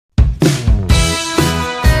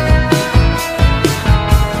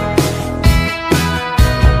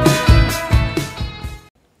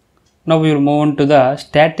Now we will move on to the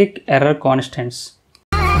static error constants.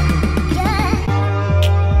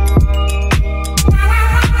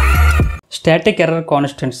 Static error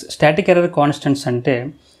constants అంటే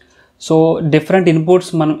so different inputs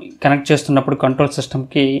మనం connect చేస్తున్నప్పుడు control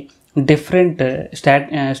సిస్టమ్కి different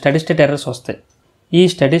steady state errors వస్తాయి. ఈ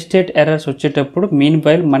steady state errors వచ్చేటప్పుడు mean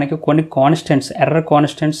while మనకి కొన్ని ఎర్రర్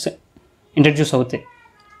కాన్స్టెంట్స్ ఇంట్రడ్యూస్ అవుతాయి.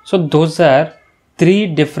 So those are 3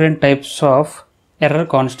 different types of error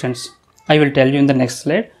constants. I will tell you in the next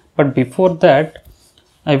slide, but before that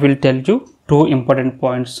I will tell you 2 important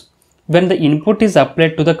points. When the input is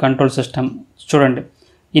applied to the control system, student,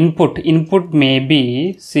 input may be,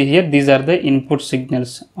 see here, these are the input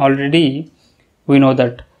signals. Already we know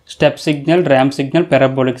that step signal, ramp signal,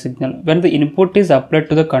 parabolic signal. When the input is applied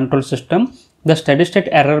to the control system, the steady state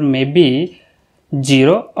error may be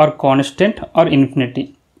 0 or constant or infinity.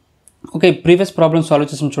 Okay, previous problem solve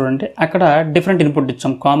చేసాం చూడండి. అక్కడ different input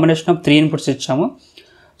ఇచ్చాము, combination of 3 inputs ఇచ్చాము.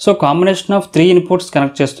 So combination of 3 inputs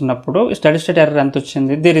connect చేస్తున్నప్పుడు steady state error ఎంత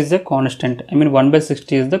వచ్చింది? There is a constant, I mean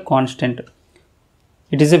 1/60 is the constant,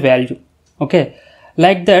 it is a value. Okay,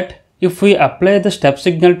 like that if we apply the step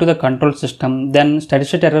signal to the control system, then steady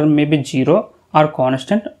state error may be 0 are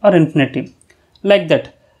constant or infinity. Like that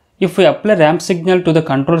if we apply ramp signal to the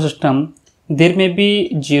control system, there may be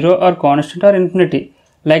 0 are constant or infinity.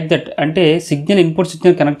 Like that అంటే input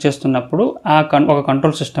signal connect చేస్తున్నప్పుడు ఒక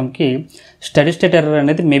control సిస్టమ్కి steady state error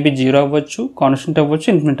అనేది maybe 0 అవ్వచ్చు, constant అవ్వచ్చు,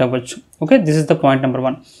 infinite అవ్వచ్చు. Okay, this is the point number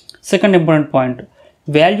 1. Second important point,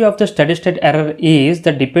 value of the steady state error is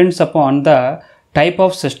the depends upon the type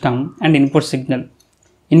of system and input signal.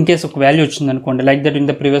 In case ఒక value వచ్చింది అనుకోండి, like that in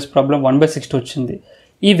the previous problem 1/60 వచ్చింది.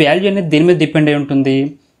 ఈ value అనేది దేని మీద depend అయి ఉంటుంది?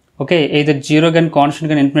 ఓకే, either 0 కానీ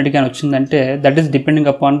కాన్స్టెంట్ కానీ ఇన్ఫినిటీ కానీ వచ్చిందంటే that is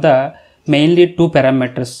depending upon the mainly 2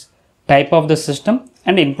 parameters, type of the system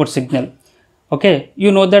and input signal. Okay, you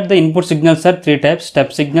know that the input signals are 3 types: step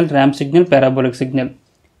signal, ramp signal, parabolic signal.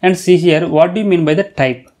 And see here, what do you mean by the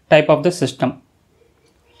type of the system?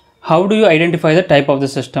 How do you identify the type of the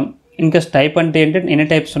system? In case type ante ente any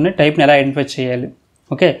types unnai, type ni ela identify cheyali.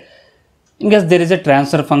 Okay, in case there is a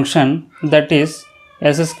transfer function, that is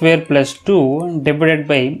s square plus 2 divided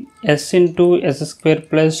by s into s square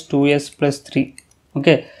plus 2s plus 3.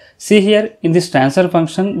 Okay, see here, in this transfer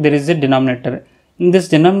function there is a denominator. In this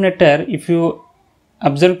denominator, if you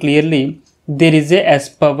observe clearly, there is a s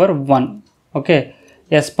power 1. Okay,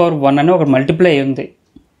 s power 1 అనే ఒక multiply ఉంది.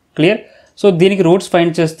 Clear? So దీనికి roots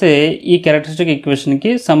find చేస్తే ఈ characteristic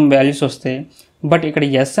ఈక్వేషన్కి some values వస్తాయి. But ఇక్కడ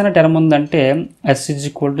yes అనే term ఉందంటే s is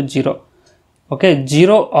equal to 0. Okay,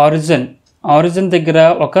 0 origin దగ్గర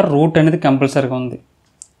ఒక రూట్ అనేది కంపల్సరీగా ఉంది.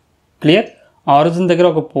 క్లియర్? ఆరిజిన్ దగ్గర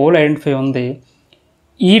ఒక పోల్ ఐడెంటిఫై ఉంది.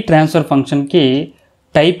 ఈ ట్రాన్స్ఫర్ ఫంక్షన్కి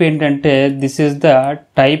టైప్ ఏంటంటే this is the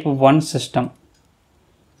type 1 system.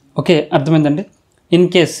 Okay, అర్థమైందండి. ఇన్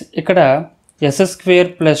కేస్ ఇక్కడ s²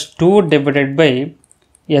 plus 2 divided by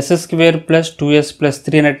s² plus 2s plus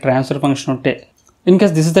 3 అనే ట్రాన్స్ఫర్ ఫంక్షన్ ఉంటే, in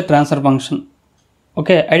case this is the transfer function.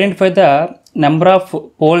 Okay, identify the number of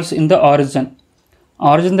poles in the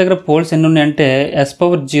origin దగ్గర poles ఎన్ని ఉన్నాయంటే s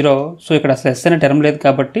power 0. So ఇక్కడ అసలు s అనే term లేదు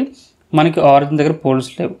కాబట్టి మనకి ఆరిజిన్ దగ్గర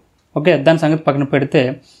పోల్స్ లేవు. ఓకే, దాని సంగతి పక్కన పెడితే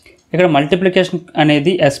ఇక్కడ మల్టిప్లికేషన్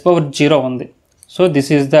అనేది s పవర్ 0 ఉంది. So this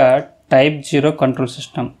is the type 0 control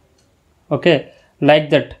system. Okay, like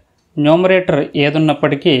that numerator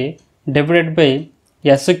ఏదున్నప్పటికీ divided by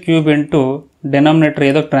s³ into denominator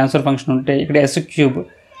ఏదో ట్రాన్స్ఫర్ ఫంక్షన్ ఉంటే ఇక్కడ s³.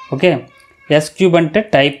 ఓకే, s³ అంటే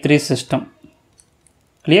టైప్ 3 సిస్టమ్.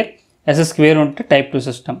 క్లియర్? s² ఉంటే టైప్ 2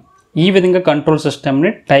 సిస్టమ్. ఈ విధంగా కంట్రోల్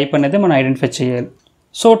సిస్టమ్ని టైప్ అనేది మనం ఐడెంటిఫై చేయాలి.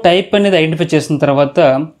 సో టైప్ అనేది ఐడెంటిఫై చేసిన తర్వాత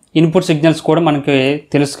ఇన్పుట్ సిగ్నల్స్ కూడా మనకి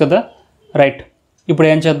తెలుసు కదా, రైట్? ఇప్పుడు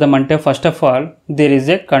ఏం చేద్దామంటే first of all there is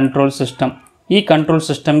a control system. ఈ కంట్రోల్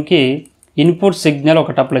సిస్టమ్కి ఇన్పుట్ సిగ్నల్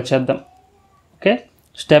ఒకటి అప్లై చేద్దాం. ఓకే,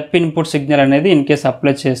 స్టెప్ ఇన్పుట్ సిగ్నల్ అనేది ఇన్ కేస్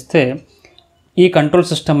అప్లై చేస్తే ఈ కంట్రోల్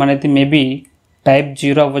సిస్టమ్ అనేది మేబీ టైప్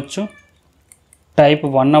 0 అవ్వచ్చు, టైప్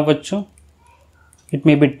 1 అవ్వచ్చు, it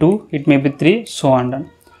may be 2, it may be 3, so and.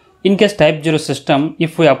 In case type 0 system,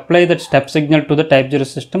 if we apply that step signal to the type 0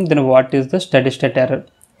 system, then what is the steady state error?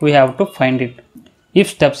 We have to find it. If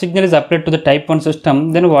step signal is applied to the type 1 system,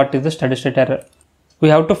 then what is the steady state error? We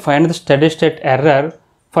have to find the steady state error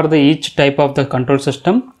for the each type of the control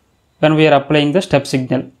system when we are applying the step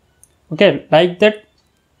signal. Okay, like that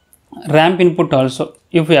ramp input also.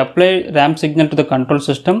 If we apply ramp signal to the control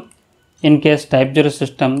system, in case type 0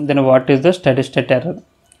 system, then what is the steady state error?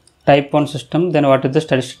 Type 1 system, then what is the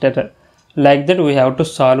steady state error? Like that we have to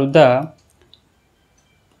solve the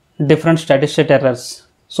different steady state errors.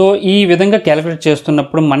 So ఈ విధంగా calculate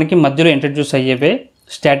చేస్తున్నప్పుడు మనకి మధ్యలో introduce అయ్యేవే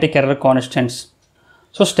static error constants.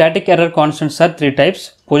 So static error constants are three types: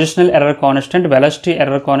 positional error constant, velocity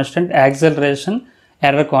error constant, acceleration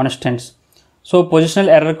error constants. So positional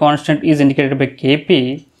error constant is indicated by Kp,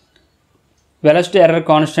 velocity error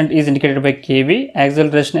constant is indicated by Kv,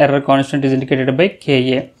 acceleration error constant is indicated by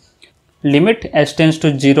Ka. Limit s tends to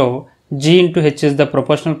 0, g into h is the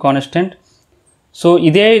proportional constant. So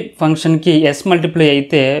ఇదే ఫంక్షన్కి yes multiply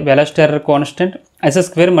అయితే velocity error constant, yes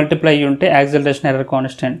square multiply అయ్యి ఉంటే acceleration error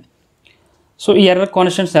constant. So ఈ error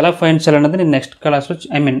constants ఎలా find చేయాలన్నది నేను next క్లాస్లో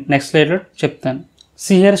నెక్స్ట్ స్లైడ్లో చెప్తాను.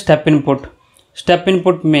 See here step input. Step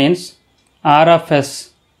input means are of yes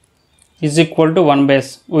is equal to 1/s.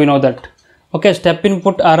 We know that. Okay, step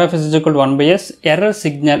input are of yes is equal to 1/s. Error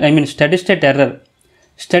signal steady state error.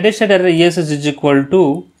 Steady state error ES is equal to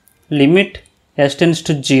limit s tends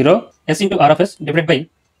to 0, s into r of s divided by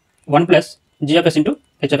 1 plus g of s into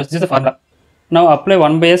h of s. This is the formula. Now apply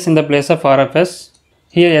 1/s in the place of r of s.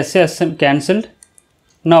 Here s cancelled.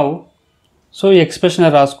 Now, so expression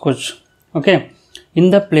raskoch. Okay, in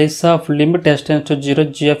the place of limit s tends to 0,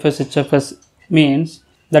 g of s h of s means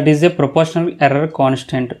that is a proportional error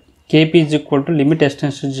constant. Kp is equal to limit s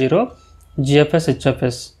tends to 0, g of s h of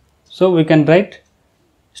s. So we can write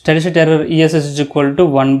steady state error ES is equal to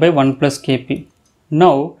 1/1 plus Kp.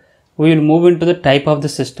 Now we will move into the type of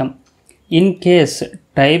the system. In case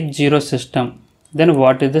type 0 system, then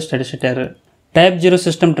what is the steady state error? Type 0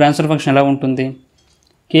 system transfer function ఎలా ఉంటుంది?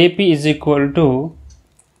 Kp is equal to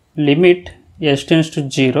limit s tends to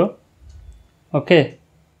 0, okay,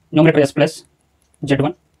 numerator s plus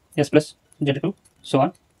z1, s plus z2, so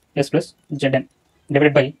on, s plus zn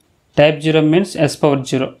divided by type 0 means s power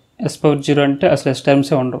 0. s power 0 అంటే అసలు s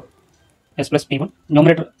టర్మ్సే ఉండవు. s plus p1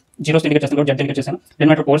 numerator zeros indicate చేస్తాను కాబట్టి z indicate చేశాను,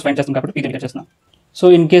 denominator poles find చేస్తాను కాబట్టి p indicate చేస్తున్నాను. So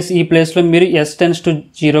in case ఈ ప్లేస్లో మీరు s టెన్స్ టు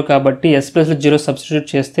 0 కాబట్టి s ప్లస్లో 0 సబ్స్టిట్యూట్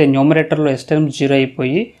చేస్తే న్యూమరేటర్లో s టర్మ్ 0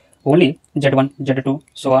 అయిపోయి only z1, z2,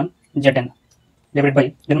 so on, zn divide by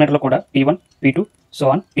డినామినేటర్లో కూడా p1, p2, so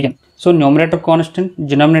on, pn. So numerator constant,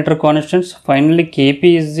 denominator constants, finally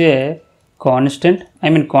kp is a constant.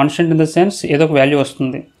 Constant in the sense ఏదో ఒక value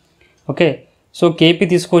వస్తుంది. Okay, so KP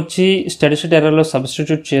తీసుకొచ్చి steady state ఎర్రర్లో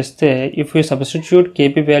substitute చేస్తే, if you substitute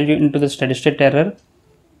KP value into the steady state error,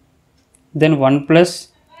 then 1 plus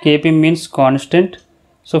KP means constant.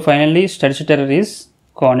 So finally steady state error is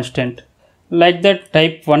constant. Like that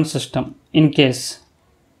type 1 system, in case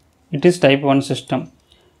it is type 1 system.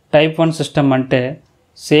 Type 1 system అంటే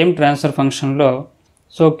same transfer ఫంక్షన్లో,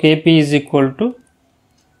 so KP is equal to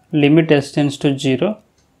limit s tends to 0,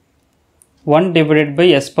 1 divided by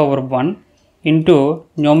s power 1 into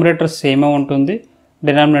numerator సేమే ఉంటుంది,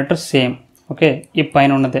 denominator same. Okay, ఈ పైన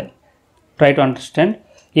ఉన్నదే try to understand.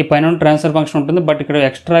 ఈ పైన ఉన్న ట్రాన్స్ఫర్ ఫంక్షన్ ఉంటుంది, బట్ ఇక్కడ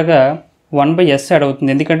ఎక్స్ట్రాగా 1/s యాడ్ అవుతుంది,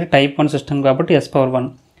 ఎందుకంటే టైప్ 1 సిస్టమ్ కాబట్టి s power 1.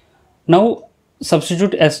 Now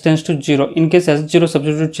substitute s tends to 0. In case s0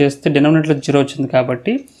 substitute చేస్తే డినామినేటర్లో 0 వచ్చింది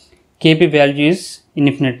కాబట్టి KP value is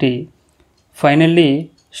infinity. Finally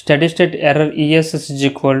steady state error ES is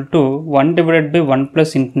equal to 1 divided by 1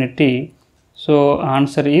 plus infinity. So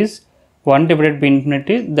answer is 1 divided by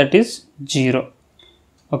infinity, that is 0.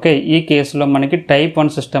 Okay, ఈ కేసులో మనకి type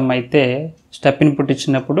 1 system అయితే step input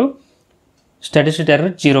ఇచ్చినప్పుడు steady state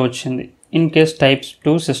error 0 వచ్చింది. In case type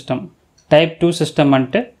 2 system, type 2 system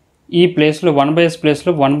అంటే ఈ ప్లేస్లో 1/s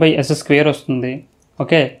ప్లేస్లో 1/s స్క్వేర్ వస్తుంది.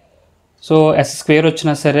 ఓకే, సో s స్క్వేర్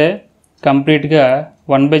వచ్చినా సరే కంప్లీట్గా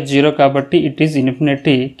 1/0 కాబట్టి it is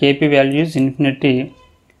infinity, KP value is infinity.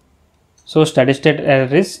 So steady state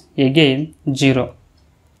error is again 0.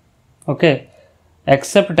 Okay,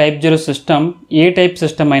 except type 0 system, A type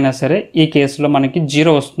system అయినా సరే ఈ కేసులో మనకి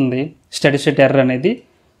 0 వస్తుంది. స్టడీ స్టేట్ ఎర్రర్ అనేది,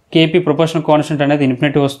 కేపీ ప్రొపోర్షనల్ కాన్స్టెంట్ అనేది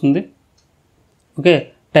ఇన్ఫినిటీ వస్తుంది. ఓకే,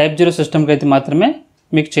 టైప్ 0 సిస్టమ్కి అయితే మాత్రమే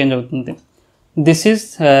మీకు చేంజ్ అవుతుంది. This is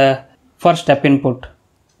for step input.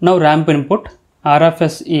 Now ramp input, are of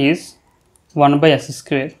yes is 1/s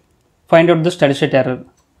square. Find out the steady state error.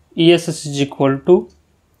 ES is equal to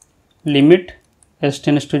limit s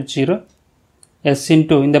tends to 0, s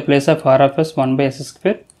into in the place of r of s 1/s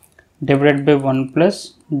square divided by 1 plus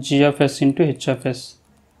g of s into h of s.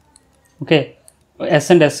 Okay, s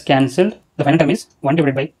and s cancelled. The final term is 1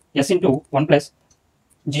 divided by s into 1 plus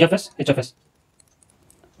g of s h of s.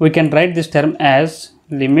 We can write this term as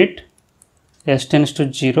limit s tends to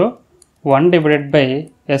 0, 1 divided by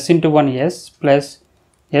s into 1 s plus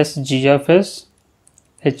s g of s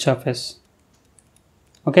h of s.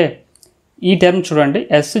 Okay, ఈ term చూడండి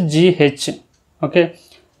SGH. Okay,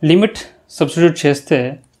 limit substitute చేస్తే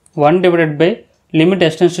 1 divided by limit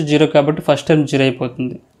s tends to 0 కాబట్టి first term 0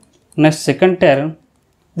 అయిపోతుంది. Next second term,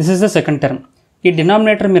 this is the second term. ఈ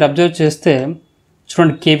denominator మీరు observe చేస్తే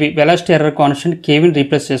చూడండి, KV velocity error constant కేవీని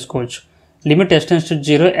replace చేసుకోవచ్చు. Limit s tends to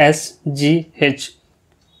 0 SGH.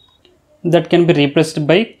 that can be replaced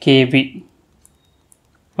by KV.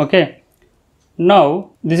 Okay, now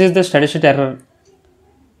this is the steady state error.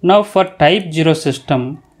 Now for type 0 system,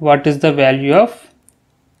 what is the value of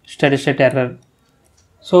steady state error?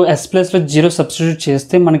 So S plus లో 0 substitute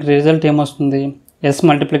చేస్తే మనకి result ఏమొస్తుంది? S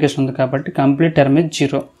multiplication ఉంది కాబట్టి complete term is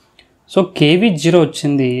 0. So KV 0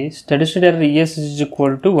 వచ్చింది. Steady state error ES is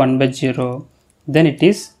equal to 1/0. Then it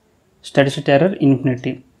is steady state error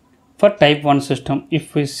infinity. For type 1 system, if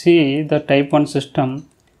we see the type 1 system,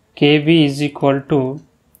 KV is equal to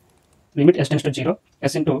limit S tends to 0,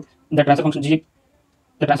 S into the transfer function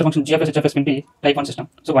G of S H of S will be type 1 system.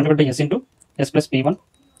 So 1 divided by S into S plus P1,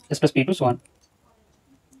 S plus P2, so on.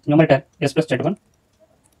 Numerator S plus Z1,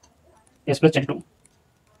 S plus Z2,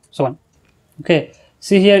 so on. Okay,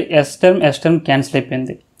 see here S term cancel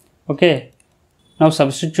అయిపోయింది. Okay, now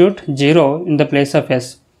substitute 0 in the place of S.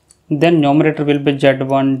 Then numerator will be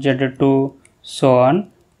Z1, Z2, so on,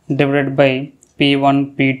 divided by P1,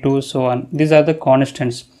 P2, so on. These are the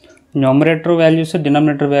constants. Numerator values,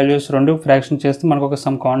 denominator values రెండు fraction చేస్తే మనకు ఒక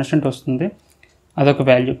some constant వస్తుంది. అదొక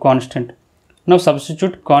value constant. Now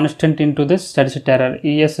substitute constant into this steady state error.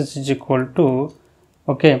 ES is equal to,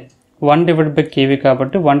 okay, 1 divided by KV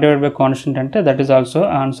కాబట్టి 1 divided by constant అంటే that is also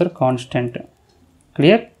answer constant.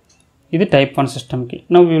 Clear? ఇది type 1 system కి.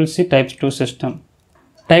 Now we will see type 2 system.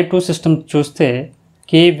 Type 2 system చూస్తే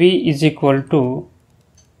KV is equal to,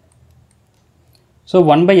 so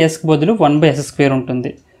 1 by S కి బదులు 1 by S square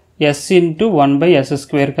ఉంటుంది. S into 1 by S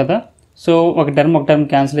square కదా. So ఒక term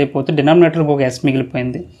cancel అయిపోతే denominator ఒక S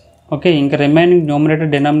మిగిలిపోయింది. ఓకే, ఇంకా రిమైనింగ్ న్యూమరేటర్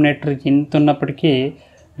డినామినేటర్ ఇంత ఉన్నప్పటికీ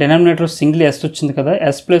డినామినేటర్ సింగిల్ S వచ్చింది కదా.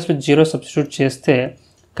 S ప్లేస్లో 0 సబ్స్టిట్యూట్ చేస్తే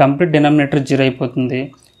కంప్లీట్ డినామినేటర్ 0 అయిపోతుంది.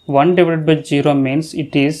 1 divided by 0 means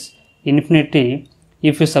it is infinity.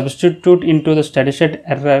 If you substitute into the steady state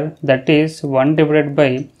error, that is 1 divided by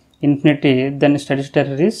infinity, then steady state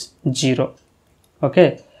error is 0. Okay,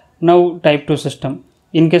 now type 2 system.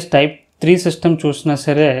 In case type 3 system చూసినా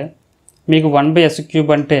సరే మీకు 1 by S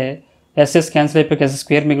cube అంటే SS cancel అయిపోయి S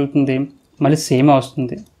square మిగులుతుంది, మళ్ళీ same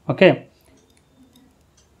వస్తుంది. Okay,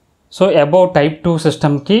 so above type 2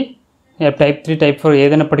 సిస్టమ్కి type 3 type 4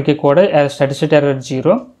 ఏదైనప్పటికీ కూడా steady state error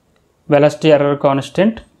 0, velocity error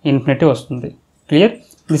constant infinity వస్తుంది. Clear?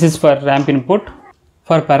 This is for ramp input.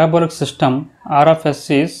 For parabolic system R of S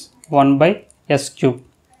is 1 by S cube.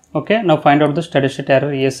 Okay, now find out the steady state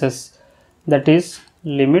error ESS, that is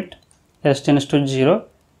limit S tends to 0,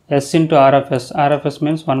 S into R of S. R of S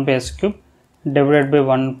means 1 by S cube divided by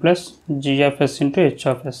 1 plus G of S into H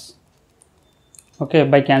of S. Okay,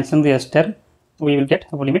 by cancelling the S term, we will get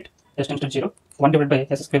our limit S tends to 0, 1 divided by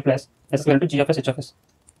S square plus S square into G of S H of S.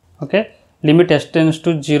 Okay, limit S tends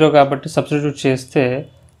to 0 కాబట్టి substitute చేస్తే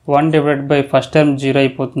 1 divided by first term 0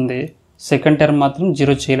 అయిపోతుంది. Second term మాత్రం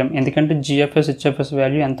 0 చేయలేం, ఎందుకంటే G of S H of S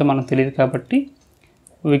value ఎంతో మనకు తెలియదు కాబట్టి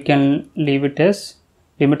we can leave it as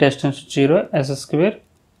limit S tends to 0, S square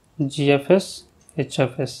G of S H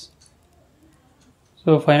of S.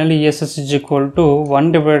 So finally ESS is equal to 1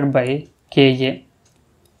 divided by KA.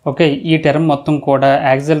 Okay, ఈ term మొత్తం కూడా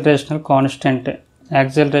యాక్సెలరేషనల్ constant,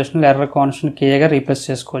 యాక్సెలరేషనల్ error constant KAగా replace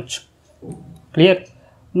చేసుకోవచ్చు. Clear?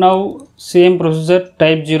 Now same procedure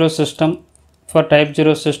type 0 system. For type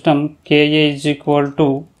 0 system KA is equal to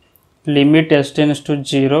limit S tends to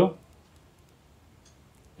 0,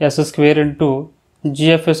 S square into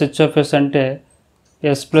G of S H of S అంటే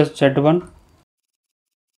S plus Z1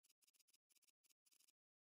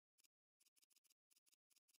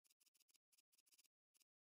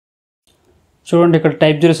 చూడండి, ఇక్కడ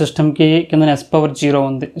type 0 సిస్టమ్కి కింద S power 0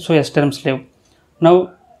 ఉంది, so S terms లేవు. Now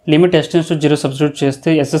limit S tends to 0 substitute చేస్తే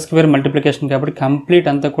S square multiplication కాబట్టి complete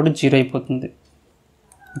అంతా కూడా 0 అయిపోతుంది.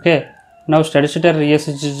 Okay, now steady state error ES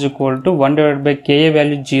is equal to 1 divided by KA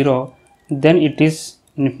value 0, then it is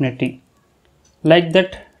infinity. Like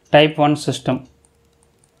that type 1 system.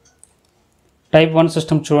 Type 1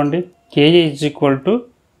 system చూడండి, KA is equal to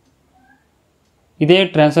ఇదే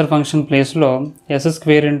transfer function ప్లేస్లో S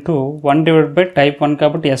square into 1 divide by type 1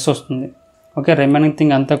 కాబట్టి S వస్తుంది. Okay, remaining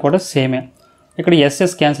thing అంతా కూడా సేమే. ఇక్కడ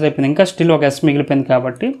SS cancel అయిపోయింది, ఇంకా స్టిల్ ఒక S మిగిలిపోయింది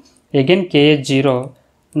కాబట్టి again KA 0,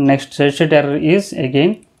 next steady state error is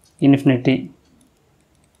again infinity.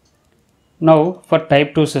 Now for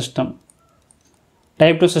type 2 system,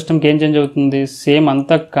 type 2 సిస్టమ్కి ఏం చేంజ్ అవుతుంది? సేమ్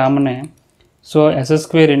అంతా కామనే. So S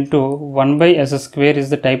square into 1 by S square is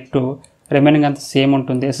the type 2, remaining అంతా సేమ్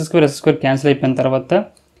ఉంటుంది. S స్క్వేర్ క్యాన్సిల్ అయిపోయిన తర్వాత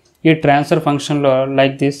ఈ ట్రాన్స్ఫర్ ఫంక్షన్లో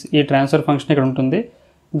లైక్ దిస్, ఈ ట్రాన్స్ఫర్ ఫంక్షన్ ఇక్కడ ఉంటుంది,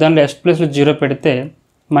 దానిలో S ప్లస్లో 0 పెడితే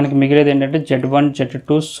మనకి మిగిలేది ఏంటంటే Z1,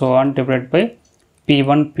 Z2, so on divided by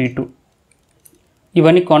P1, P2.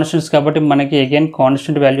 ఇవన్నీ కాన్స్టెంట్స్ కాబట్టి మనకి అగైన్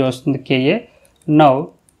కాన్స్టెంట్ వాల్యూ వస్తుంది KA. Now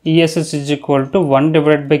ESS is equal to 1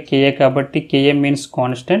 divided by Ka kabatti Ka means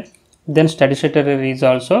constant, then steady state error is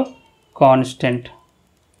also constant.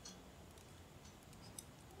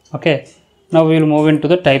 Okay, now we will move into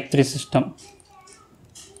the type 3 system.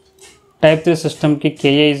 Type 3 system ki Ka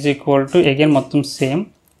is equal to again మొత్తం same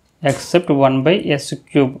except 1 by S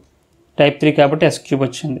cube. Type 3 కాబట్టి S cube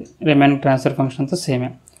వచ్చింది, remaining transfer function అంతా సేమే.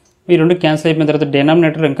 ఈ రెండు cancel అయిపోయిన తర్వాత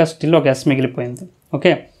denominator ఇంకా స్టిల్ ఒక S మిగిలిపోయింది.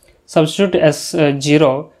 Okay, substitute S 0,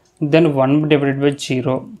 then 1 divided by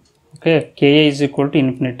 0. Okay, Ka is equal to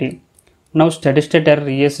infinity. Now steady state error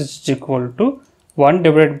ES is equal to 1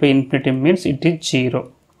 divided by infinity means it is 0.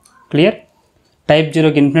 Clear? Type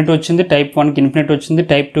 0 కి infinity వచ్చింది, type 1 కి infinity వచ్చింది,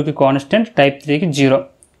 type 2 కి constant, type 3 కి 0.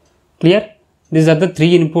 Clear? These are the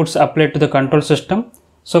three inputs applied to the control system.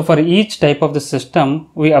 So for each type of the system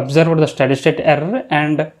we observed the steady state error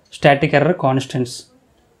and static error constants.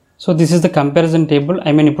 So this is the comparison table.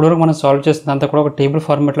 I mean ఇప్పటివరకు మనం solve చేసినంత కూడా ఒక table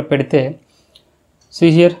ఫార్మాట్లో పెడితే, so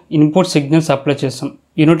here input signals apply చేస్తాం.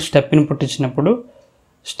 Unit step input ఇచ్చినప్పుడు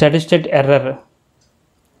steady state error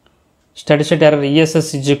ESS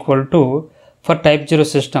is equal to, for type 0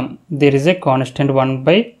 system there is a constant 1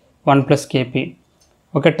 by 1 plus Kp.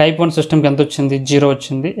 Okay, type 1 సిస్టమ్కి ఎంత వచ్చింది? 0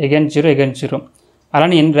 వచ్చింది, అగైన్ 0.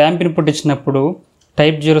 అలానే ర్యాంప్ ఇన్పుట్ ఇచ్చినప్పుడు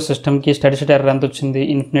టైప్ 0 సిస్టమ్కి steady state error ఎంత వచ్చింది?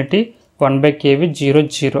 Infinity 1 by Kv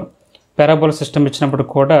 0. Parabolic system ఇచ్చినప్పుడు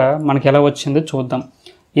కూడా మనకి ఎలా వచ్చిందో చూద్దాం.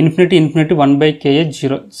 Infinity 1 by Ka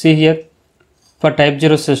 0. See here, for type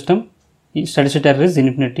 0 system steady state error is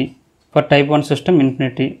infinity, for type 1 system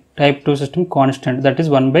infinity, type 2 system constant, that is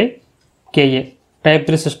 1 by Ka, type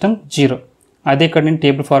 3 system 0. అదే ఇక్కడ నేను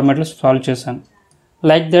table ఫార్మాట్లో సాల్వ్ చేశాను.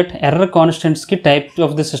 Like that error కాన్స్టెంట్స్కి type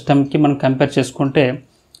of the సిస్టమ్కి మనం compare చేసుకుంటే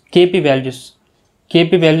KP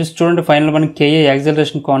values చూడండి. Final మనకి Ka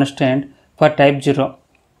acceleration constant for type 0,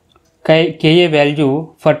 Ka value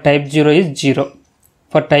for type 0 is 0,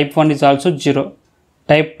 for type 1 is also 0,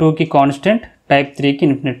 type 2కి కాన్స్టెంట్, టైప్ 3కి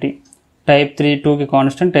ఇన్ఫినిటీ, టైప్ 2కి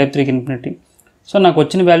కాన్స్టెంట్, టైప్ 3కి infinity. So నాకు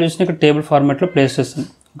వచ్చిన వాల్యూస్ని ఇక్కడ టేబుల్ ఫార్మాట్లో ప్లేస్ చేస్తాను.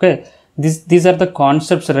 Okay, these are the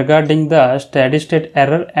concepts regarding the steady state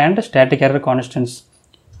error and static error constants.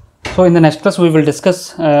 So in the next class we will discuss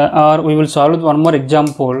or we will solve one more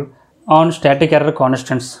example on static error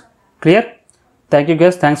constants. Clear? Thank you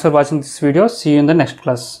guys. Thanks for watching this video. See you in the next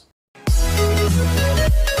class.